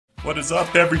What is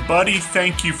up, everybody?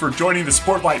 Thank you for joining the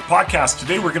Sportlight Podcast.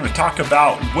 Today we're going to talk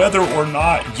about whether or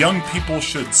not young people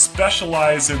should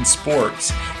specialize in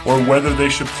sports or whether they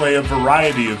should play a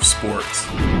variety of sports.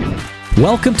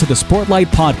 Welcome to the Sportlight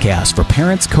Podcast for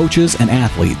parents, coaches, and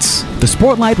athletes. The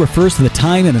Sportlight refers to the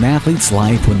time in an athlete's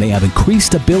life when they have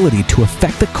increased ability to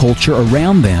affect the culture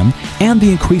around them and the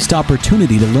increased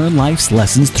opportunity to learn life's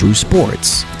lessons through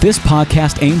sports. This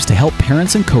podcast aims to help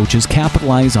parents and coaches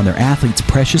capitalize on their athletes'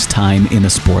 precious time in the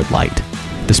Sportlight.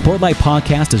 The Sportlight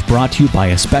Podcast is brought to you by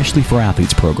Especially for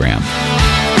Athletes program.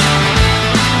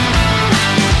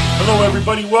 Hello,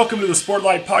 everybody. Welcome to the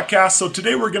Sportlight Podcast. So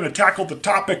today we're going to tackle the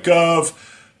topic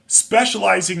of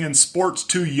specializing in sports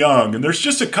too young. And there's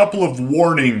just a couple of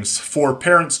warnings for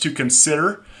parents to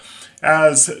consider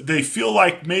as they feel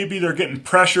like maybe they're getting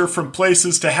pressure from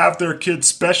places to have their kids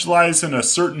specialize in a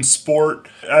certain sport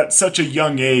at such a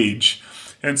young age.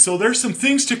 And so there's some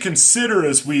things to consider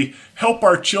as we help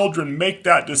our children make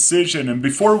that decision. And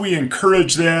before we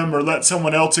encourage them or let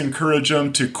someone else encourage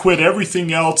them to quit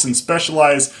everything else and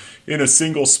specialize in a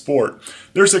single sport,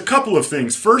 there's a couple of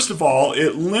things. First of all,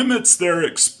 it limits their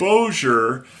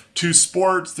exposure to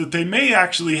sports that they may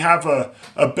actually have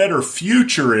a better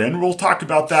future in. We'll talk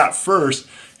about that first.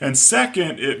 And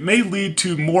second, it may lead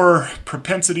to more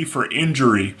propensity for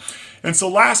injury. And so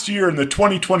last year in the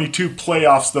 2022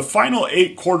 playoffs, the final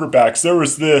 8 quarterbacks, there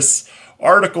was this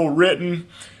article written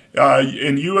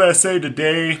in USA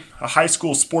Today, a high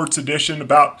school sports edition,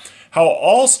 about how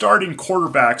all starting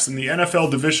quarterbacks in the NFL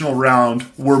divisional round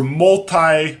were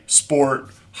multi-sport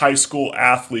high school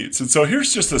athletes. And so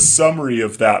here's just a summary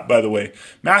of that, by the way.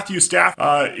 Matthew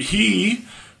Stafford, he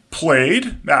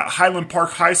played at Highland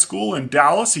Park High School in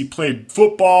Dallas. He played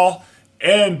football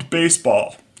and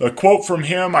baseball. A quote from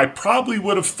him, "I probably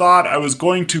would have thought I was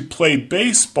going to play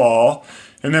baseball,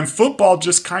 and then football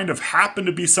just kind of happened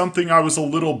to be something I was a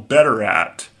little better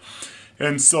at."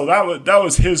 And so that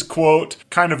was his quote.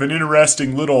 Kind of an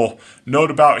interesting little note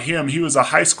about him. He was a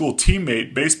high school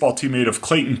teammate, baseball teammate of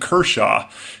Clayton Kershaw.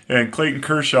 And Clayton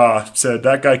Kershaw said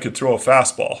that guy could throw a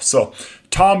fastball. So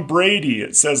Tom Brady,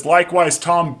 it says, likewise,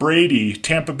 Tom Brady,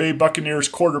 Tampa Bay Buccaneers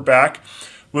quarterback,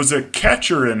 was a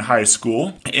catcher in high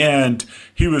school, and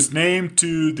he was named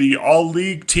to the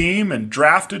All-League team and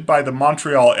drafted by the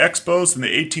Montreal Expos in the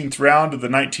 18th round of the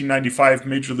 1995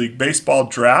 Major League Baseball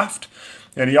draft.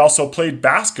 And he also played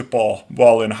basketball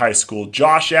while in high school.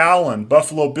 Josh Allen,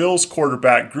 Buffalo Bills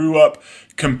quarterback, grew up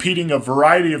competing a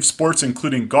variety of sports,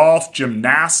 including golf,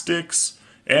 gymnastics,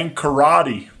 and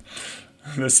karate.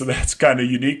 So that's kind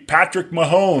of unique. Patrick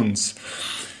Mahomes.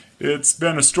 It's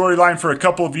been a storyline for a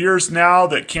couple of years now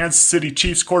that Kansas City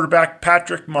Chiefs quarterback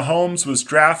Patrick Mahomes was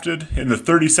drafted in the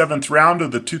 37th round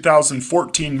of the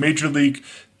 2014 Major League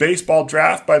Baseball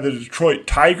draft by the Detroit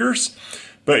Tigers.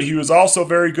 But he was also a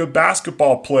very good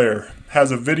basketball player.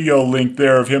 Has a video link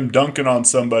there of him dunking on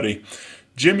somebody.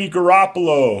 Jimmy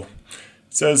Garoppolo.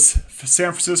 It says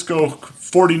San Francisco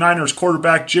 49ers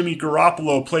quarterback Jimmy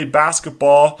Garoppolo played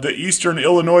basketball. The Eastern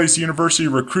Illinois University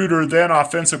recruiter, then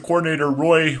offensive coordinator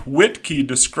Roy Whitkey,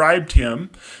 described him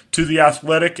to The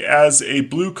Athletic as a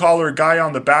blue-collar guy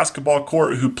on the basketball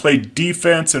court who played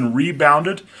defense and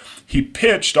rebounded. He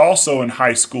pitched also in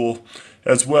high school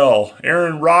as well.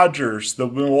 Aaron Rodgers, the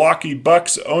Milwaukee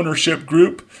Bucks ownership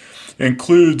group,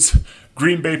 includes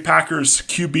Green Bay Packers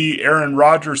QB Aaron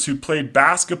Rodgers, who played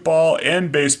basketball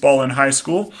and baseball in high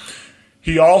school.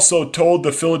 He also told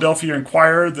the Philadelphia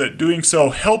Inquirer that doing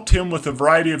so helped him with a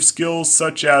variety of skills,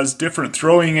 such as different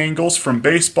throwing angles from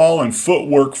baseball and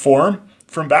footwork form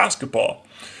from basketball.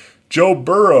 Joe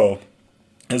Burrow.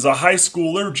 As a high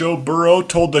schooler, Joe Burrow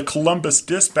told the Columbus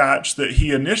Dispatch that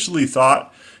he initially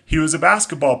thought he was a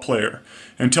basketball player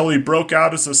until he broke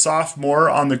out as a sophomore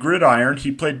on the gridiron. He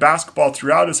played basketball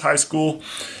throughout his high school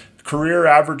career,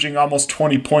 averaging almost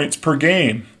 20 points per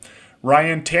game.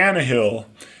 Ryan Tannehill.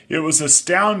 It was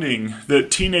astounding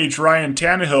that teenage Ryan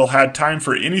Tannehill had time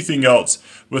for anything else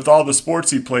with all the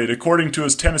sports he played. According to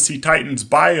his Tennessee Titans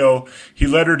bio, he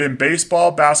lettered in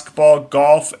baseball, basketball,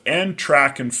 golf, and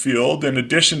track and field. In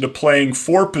addition to playing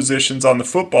 4 positions on the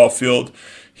football field,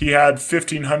 he had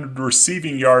 1,500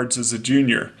 receiving yards as a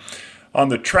junior. On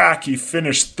the track, he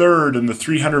finished 3rd in the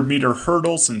 300-meter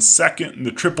hurdles and 2nd in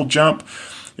the triple jump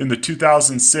in the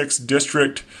 2006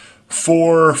 District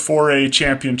 4 4A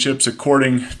championships,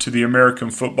 according to the American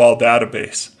Football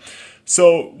Database.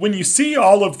 So when you see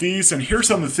all of these and hear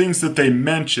some of the things that they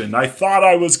mentioned, I thought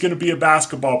I was going to be a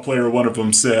basketball player, one of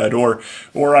them said, or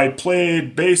I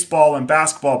played baseball and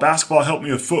basketball. Basketball helped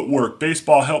me with footwork.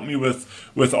 Baseball helped me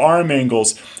with arm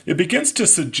angles. It begins to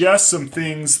suggest some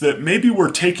things that maybe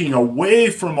we're taking away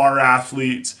from our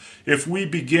athletes if we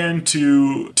begin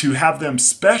to have them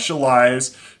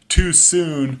specialize too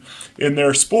soon in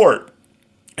their sport.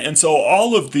 And so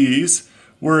all of these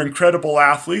were incredible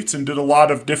athletes and did a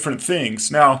lot of different things.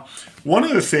 Now, one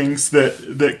of the things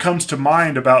that comes to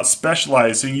mind about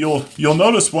specializing, you'll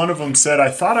notice one of them said, I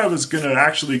thought I was going to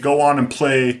actually go on and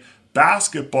play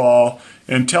basketball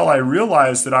until I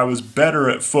realized that I was better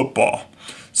at football.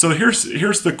 So here's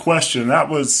the question. That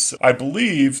was, I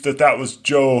believe that was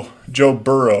Joe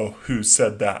Burrow who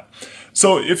said that.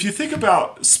 So if you think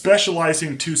about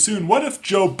specializing too soon, what if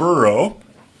Joe Burrow,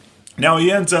 now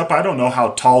he ends up, I don't know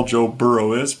how tall Joe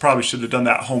Burrow is, probably should have done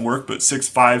that homework, but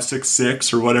 6'5",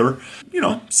 6'6", or whatever.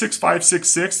 6'5",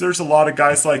 6'6", there's a lot of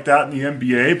guys like that in the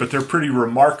NBA, but they're pretty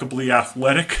remarkably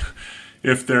athletic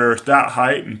if they're that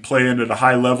height and playing at a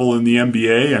high level in the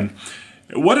NBA. And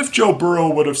what if Joe Burrow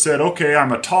would have said, okay,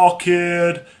 I'm a tall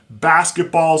kid,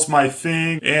 basketball's my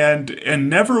thing, and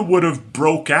never would have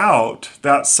broke out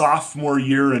that sophomore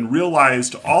year and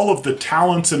realized all of the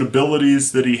talents and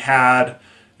abilities that he had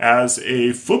as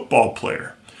a football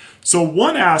player. So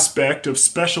one aspect of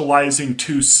specializing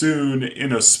too soon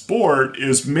in a sport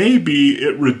is maybe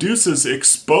it reduces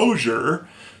exposure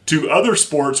to other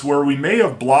sports where we may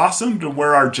have blossomed and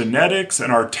where our genetics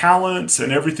and our talents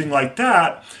and everything like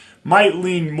that might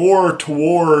lean more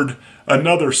toward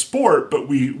another sport, but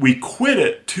we quit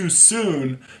it too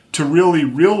soon to really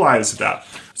realize that.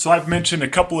 So I've mentioned a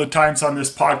couple of times on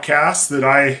this podcast that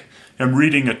I am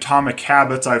reading Atomic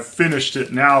Habits. I've finished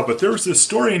it now, but there was this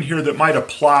story in here that might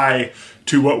apply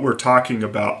to what we're talking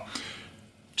about.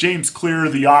 James Clear,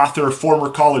 the author, former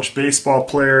college baseball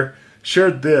player,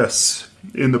 shared this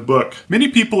in the book. Many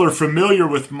people are familiar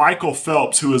with Michael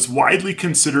Phelps, who is widely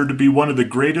considered to be one of the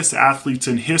greatest athletes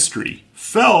in history.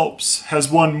 Phelps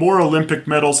has won more Olympic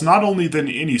medals not only than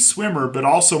any swimmer, but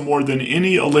also more than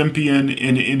any Olympian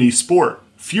in any sport.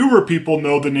 Fewer people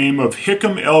know the name of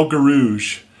Hicham El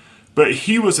Guerrouj, but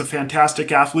he was a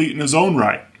fantastic athlete in his own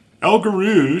right. El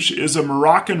Guerrouj is a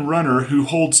Moroccan runner who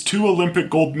holds 2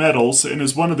 Olympic gold medals and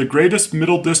is one of the greatest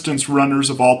middle distance runners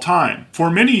of all time.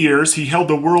 For many years, he held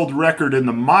the world record in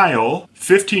the mile,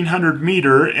 1,500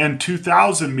 meter, and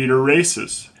 2,000 meter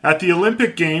races. At the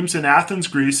Olympic Games in Athens,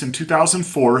 Greece in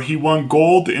 2004, he won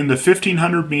gold in the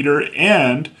 1,500 meter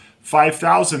and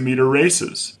 5,000 meter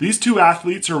races. These two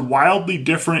athletes are wildly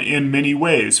different in many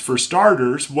ways. For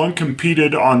starters, one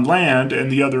competed on land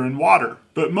and the other in water.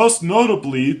 But most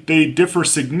notably, they differ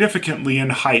significantly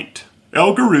in height.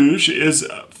 El Guerrouj is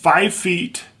 5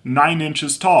 feet 9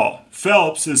 inches tall.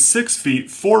 Phelps is 6 feet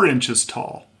 4 inches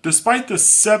tall. Despite the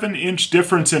 7-inch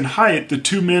difference in height, the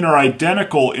two men are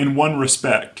identical in one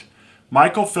respect.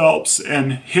 Michael Phelps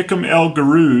and Hicham El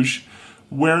Guerrouj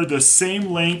wear the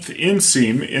same length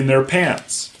inseam in their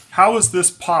pants. How is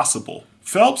this possible?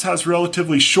 Phelps has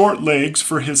relatively short legs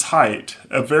for his height,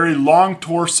 a very long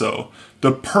torso,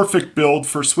 the perfect build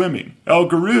for swimming. El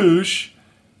Guerrouj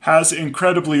has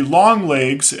incredibly long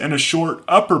legs and a short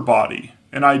upper body,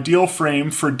 an ideal frame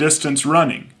for distance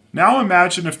running. Now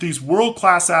imagine if these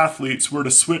world-class athletes were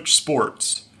to switch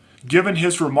sports. Given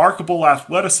his remarkable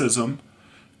athleticism,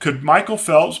 could Michael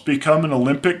Phelps become an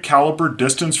Olympic caliber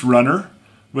distance runner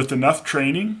with enough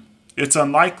training? It's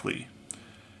unlikely.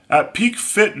 At peak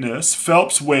fitness,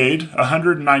 Phelps weighed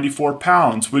 194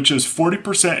 pounds, which is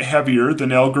 40% heavier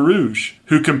than El Guerrouj,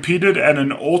 who competed at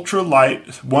an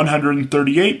ultra-light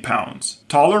 138 pounds.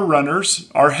 Taller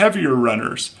runners are heavier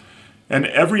runners, and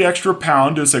every extra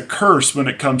pound is a curse when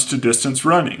it comes to distance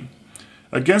running.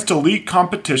 Against elite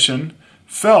competition,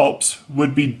 Phelps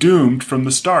would be doomed from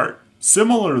the start.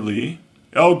 Similarly,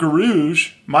 El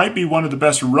Guerrouj might be one of the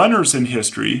best runners in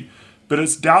history, but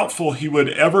it's doubtful he would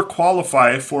ever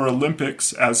qualify for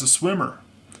Olympics as a swimmer.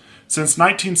 Since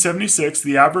 1976,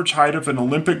 the average height of an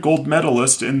Olympic gold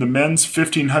medalist in the men's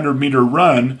 1,500 meter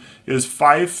run is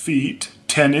 5 feet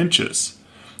 10 inches.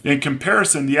 In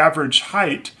comparison, the average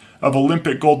height of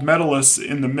Olympic gold medalists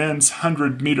in the men's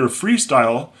 100 meter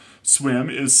freestyle swim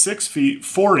is 6 feet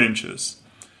 4 inches.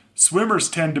 Swimmers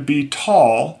tend to be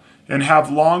tall and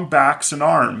have long backs and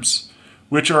arms,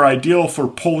 which are ideal for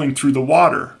pulling through the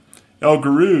water. El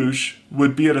Guerrouj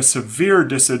would be at a severe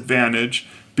disadvantage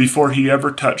before he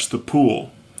ever touched the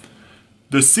pool.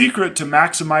 The secret to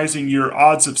maximizing your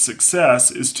odds of success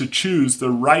is to choose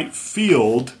the right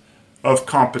field of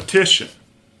competition.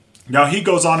 Now he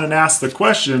goes on and asks the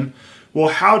question, Well,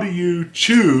 how do you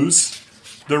choose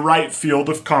the right field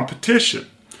of competition?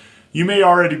 You may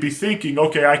already be thinking,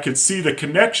 okay, I could see the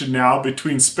connection now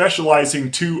between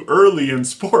specializing too early in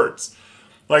sports.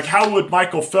 Like, how would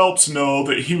Michael Phelps know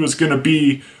that he was going to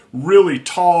be really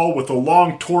tall with a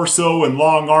long torso and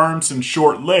long arms and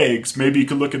short legs? Maybe you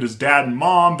could look at his dad and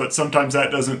mom, but sometimes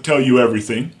that doesn't tell you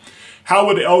everything. How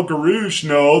would El Garouge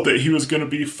know that he was going to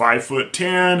be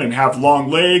 5'10" and have long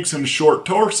legs and a short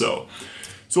torso?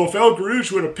 So if El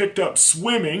Garouge would have picked up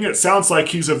swimming, it sounds like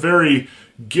he's a very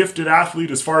gifted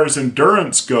athlete as far as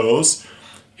endurance goes.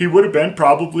 He would have been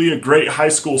probably a great high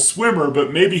school swimmer,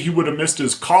 but maybe he would have missed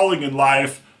his calling in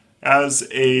life as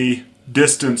a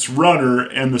distance runner,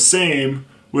 and the same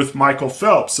with Michael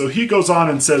Phelps. So he goes on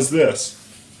and says this.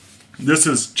 This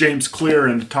is James Clear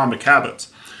in Atomic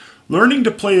Habits. Learning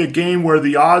to play a game where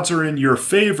the odds are in your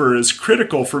favor is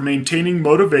critical for maintaining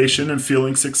motivation and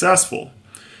feeling successful.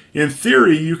 In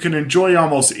theory, you can enjoy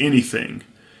almost anything.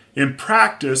 In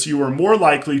practice, you are more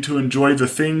likely to enjoy the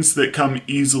things that come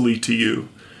easily to you.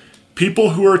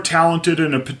 People who are talented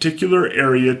in a particular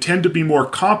area tend to be more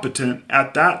competent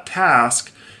at that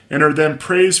task and are then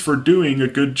praised for doing a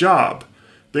good job.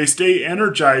 They stay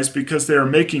energized because they are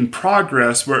making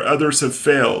progress where others have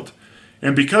failed.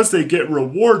 And because they get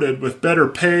rewarded with better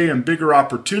pay and bigger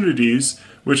opportunities,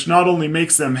 which not only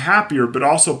makes them happier but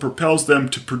also propels them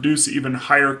to produce even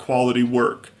higher quality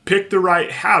work. Pick the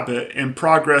right habit and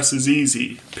progress is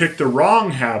easy. Pick the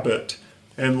wrong habit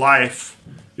and life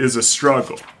is a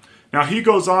struggle. Now he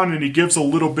goes on and he gives a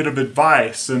little bit of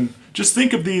advice, and just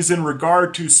think of these in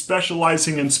regard to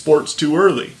specializing in sports too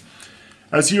early.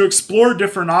 As you explore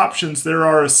different options, there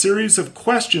are a series of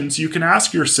questions you can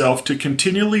ask yourself to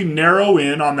continually narrow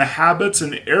in on the habits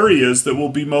and areas that will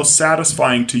be most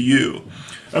satisfying to you.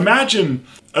 Imagine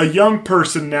a young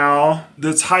person now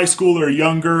that's high school or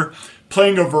younger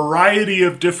playing a variety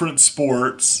of different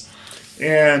sports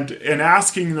and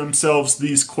asking themselves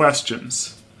these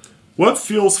questions. What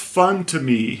feels fun to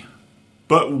me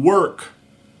but work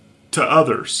to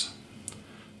others?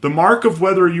 The mark of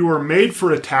whether you are made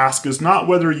for a task is not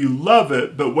whether you love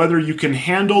it, but whether you can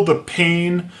handle the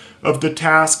pain of the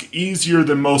task easier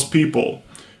than most people.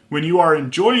 When you are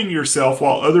enjoying yourself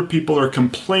while other people are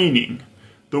complaining,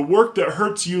 the work that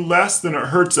hurts you less than it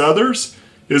hurts others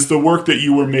is the work that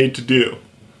you were made to do.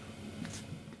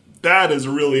 That is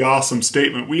a really awesome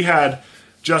statement. We had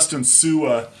Justin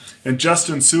Sua, and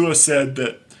Justin Sua said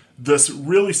that this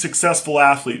really successful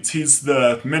athletes, he's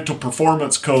the mental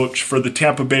performance coach for the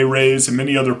Tampa Bay Rays and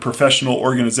many other professional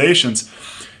organizations.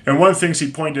 And one of the things he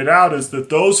pointed out is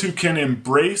that those who can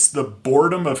embrace the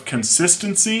boredom of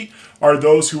consistency are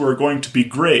those who are going to be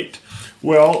great.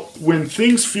 Well, when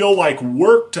things feel like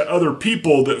work to other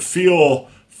people that feel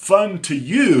fun to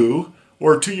you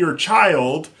or to your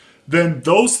child, then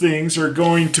those things are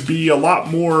going to be a lot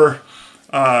more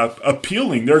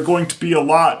appealing. They're going to be a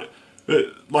lot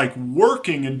like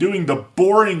working and doing the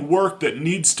boring work that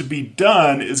needs to be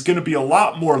done is going to be a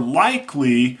lot more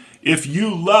likely if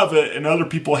you love it and other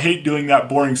people hate doing that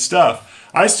boring stuff.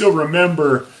 I still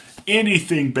remember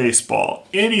anything baseball,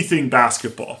 anything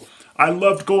basketball. I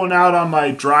loved going out on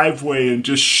my driveway and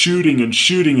just shooting and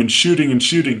shooting and shooting and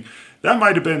shooting. That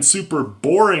might have been super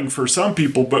boring for some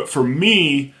people, but for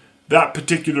me, that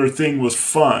particular thing was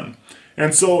fun.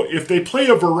 And so if they play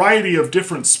a variety of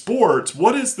different sports,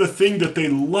 what is the thing that they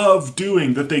love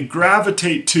doing, that they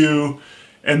gravitate to,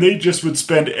 and they just would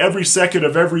spend every second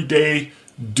of every day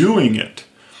doing it?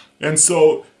 And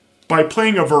so by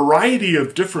playing a variety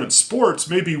of different sports,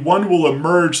 maybe one will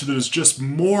emerge that is just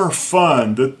more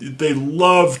fun, that they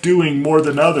love doing more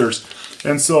than others.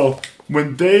 And so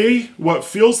what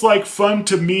feels like fun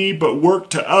to me but work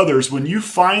to others, when you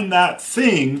find that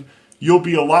thing, you'll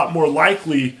be a lot more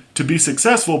likely to be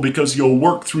successful because you'll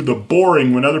work through the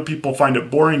boring. When other people find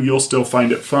it boring, you'll still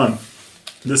find it fun.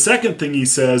 The second thing he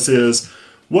says is,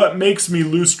 what makes me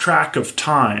lose track of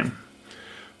time?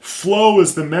 Flow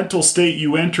is the mental state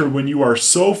you enter when you are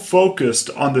so focused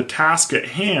on the task at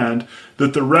hand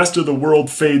that the rest of the world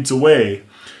fades away.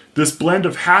 This blend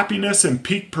of happiness and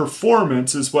peak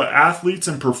performance is what athletes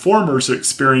and performers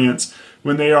experience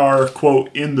when they are,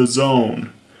 quote, in the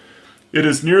zone. It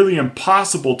is nearly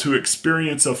impossible to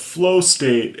experience a flow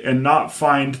state and not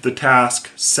find the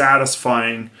task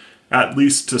satisfying, at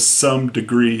least to some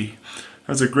degree.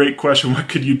 That's a great question. What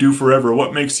could you do forever?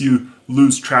 What makes you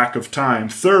lose track of time?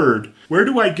 Third, where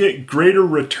do I get greater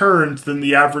returns than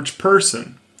the average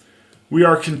person? We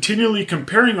are continually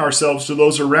comparing ourselves to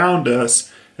those around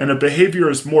us, and a behavior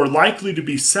is more likely to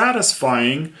be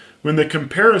satisfying when the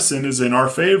comparison is in our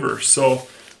favor. So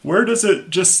where does it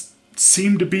just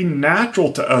seem to be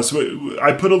natural to us.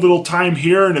 I put a little time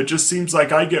here and it just seems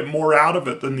like I get more out of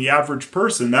it than the average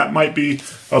person. That might be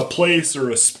a place or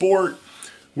a sport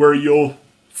where you'll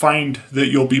find that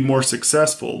you'll be more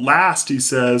successful. Last, he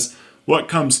says, what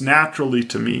comes naturally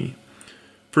to me.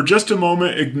 For just a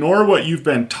moment, ignore what you've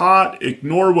been taught,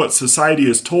 ignore what society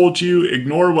has told you,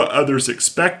 ignore what others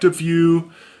expect of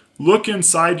you. Look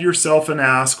inside yourself and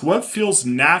ask, what feels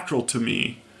natural to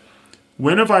me?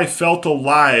 When have I felt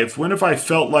alive? When have I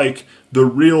felt like the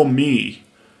real me?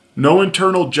 No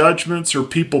internal judgments or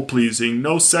people-pleasing,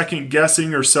 no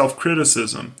second-guessing or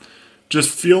self-criticism. Just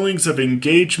feelings of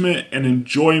engagement and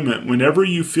enjoyment. Whenever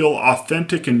you feel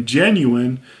authentic and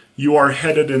genuine, you are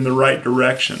headed in the right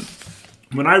direction.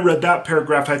 When I read that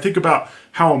paragraph, I think about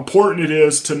how important it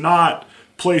is to not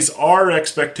place our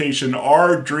expectation,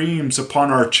 our dreams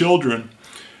upon our children.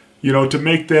 You know, to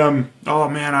make them, oh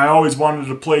man, I always wanted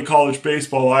to play college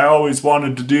baseball. I always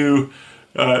wanted to do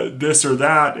this or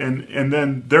that. And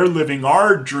then they're living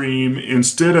our dream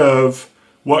instead of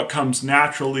what comes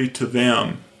naturally to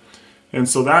them. And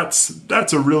so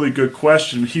that's a really good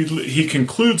question. He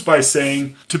concludes by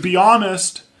saying, to be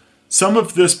honest, some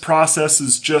of this process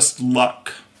is just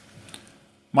luck.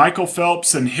 Michael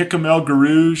Phelps and Hicham El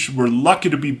Guerrouj were lucky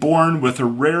to be born with a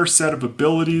rare set of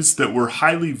abilities that were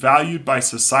highly valued by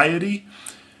society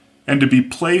and to be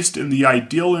placed in the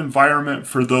ideal environment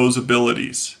for those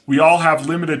abilities. We all have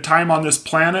limited time on this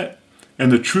planet,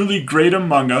 and the truly great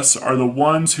among us are the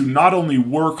ones who not only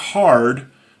work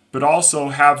hard, but also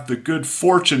have the good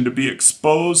fortune to be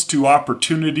exposed to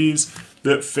opportunities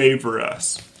that favor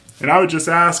us. And I would just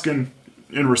ask in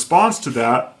response to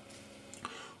that,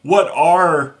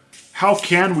 how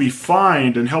can we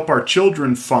find and help our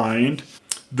children find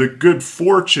the good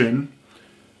fortune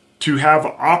to have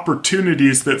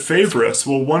opportunities that favor us?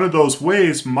 Well, one of those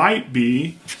ways might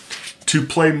be to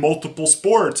play multiple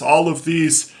sports. All of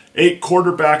these 8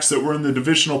 quarterbacks that were in the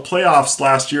divisional playoffs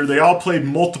last year, they all played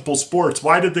multiple sports.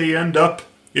 Why did they end up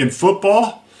in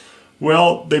football?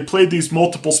 Well, they played these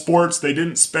multiple sports, they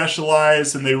didn't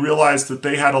specialize, and they realized that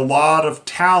they had a lot of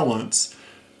talents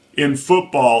in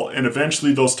football, and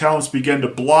eventually those talents began to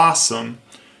blossom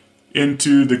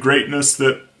into the greatness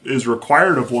that is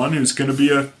required of one who's going to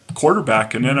be a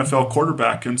quarterback, an NFL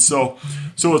quarterback. And so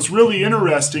it's really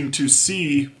interesting to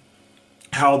see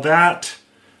how that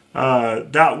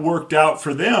worked out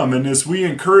for them. And as we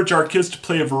encourage our kids to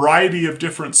play a variety of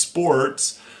different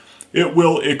sports, it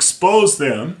will expose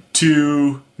them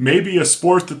to maybe a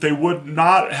sport that they would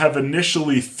not have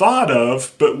initially thought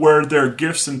of, but where their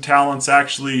gifts and talents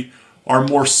actually are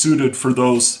more suited for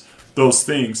those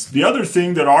things. The other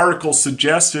thing that article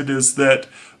suggested is that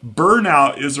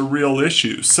burnout is a real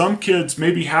issue. Some kids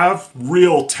maybe have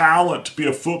real talent to be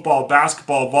a football,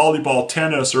 basketball, volleyball,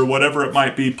 tennis, or whatever it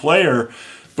might be player,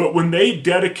 but when they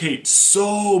dedicate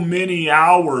so many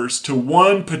hours to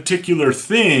one particular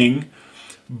thing,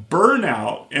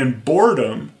 burnout and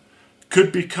boredom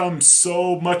could become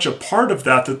so much a part of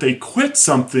that they quit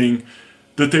something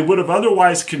that they would have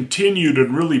otherwise continued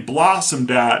and really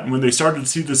blossomed at. And when they started to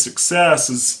see the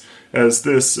success, as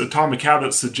this Atomic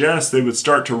Habits suggests, they would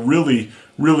start to really,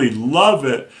 really love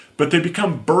it, but they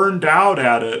become burned out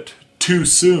at it too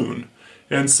soon.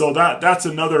 And so that's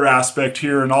another aspect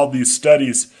here in all these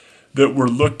studies that were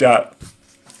looked at.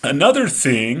 Another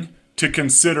thing to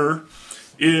consider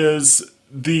is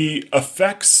the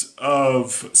effects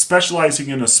of specializing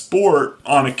in a sport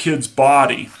on a kid's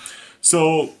body.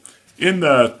 So in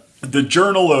the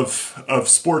Journal of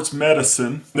Sports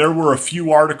Medicine, there were a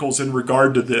few articles in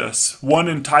regard to this. One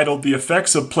entitled The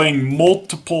Effects of Playing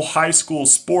Multiple High School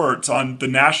Sports on the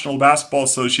National Basketball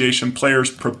Association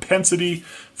Players' Propensity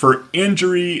for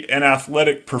Injury and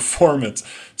Athletic Performance.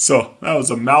 So that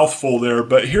was a mouthful there,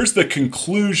 but here's the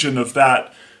conclusion of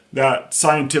that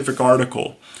scientific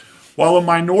article. While a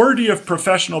minority of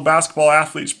professional basketball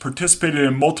athletes participated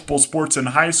in multiple sports in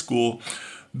high school,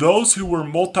 those who were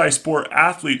multi-sport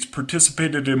athletes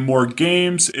participated in more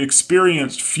games,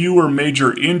 experienced fewer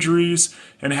major injuries,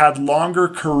 and had longer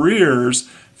careers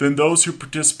than those who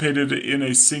participated in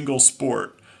a single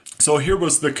sport. So here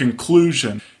was the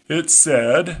conclusion. It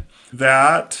said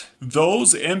that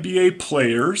those NBA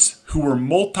players who were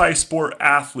multi-sport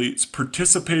athletes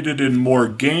participated in more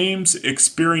games,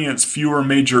 experienced fewer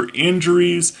major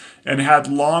injuries, and had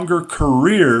longer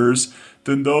careers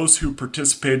than those who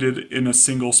participated in a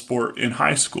single sport in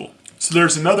high school. So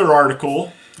there's another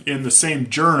article in the same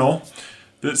journal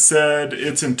that said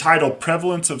it's entitled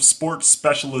Prevalence of Sports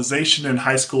Specialization in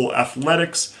High School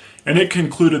Athletics, and it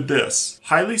concluded this: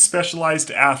 highly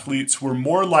specialized athletes were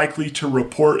more likely to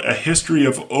report a history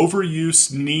of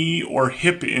overuse knee or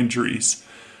hip injuries.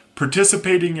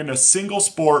 Participating in a single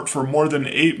sport for more than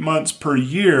 8 months per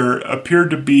year appeared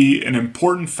to be an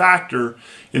important factor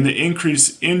in the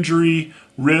increased injury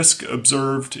risk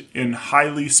observed in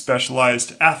highly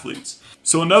specialized athletes.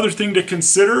 So another thing to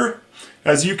consider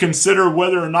as you consider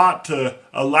whether or not to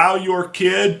allow your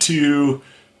kid to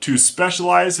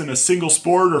specialize in a single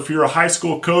sport, or if you're a high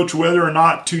school coach, whether or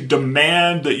not to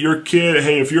demand that your kid,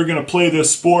 hey, if you're going to play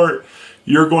this sport,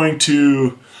 you're going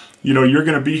to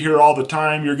be here all the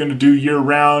time, you're going to do year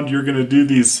round, you're going to do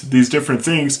these different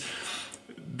things.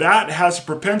 That has a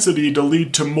propensity to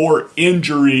lead to more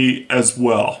injury as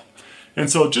well. And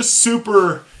so just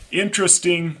super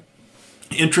interesting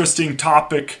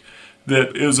topic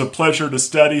that is a pleasure to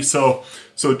study. So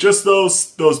just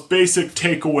those basic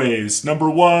takeaways. Number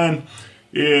one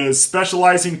is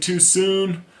specializing too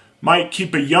soon might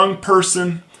keep a young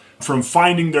person from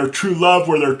finding their true love,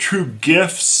 where their true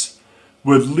gifts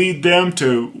would lead them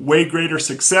to way greater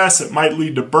success. It might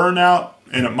lead to burnout,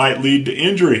 and it might lead to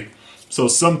injury. So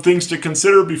some things to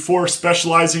consider before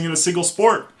specializing in a single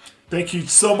sport. Thank you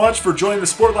so much for joining the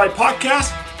Sportlight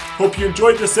Podcast. Hope you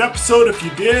enjoyed this episode. If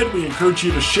you did, we encourage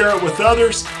you to share it with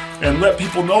others and let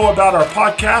people know about our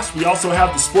podcast. We also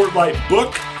have the Sportlight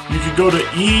book. You can go to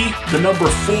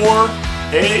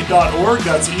e4a.org,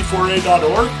 that's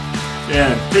e4a.org,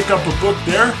 and pick up a book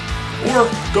there, or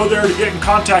go there to get in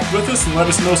contact with us and let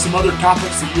us know some other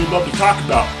topics that you would love to talk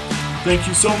about. Thank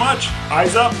you so much.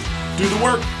 Eyes up, do the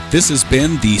work. This has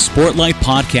been the Sportlight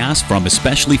Podcast from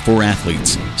Especially for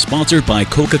Athletes, sponsored by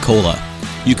Coca-Cola.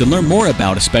 You can learn more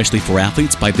about Especially for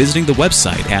Athletes by visiting the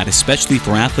website at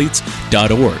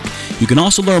especiallyforathletes.org. You can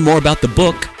also learn more about the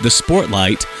book, The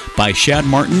Sportlight, by Shad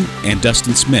Martin and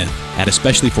Dustin Smith at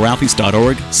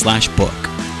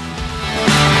especiallyforathletes.org/book.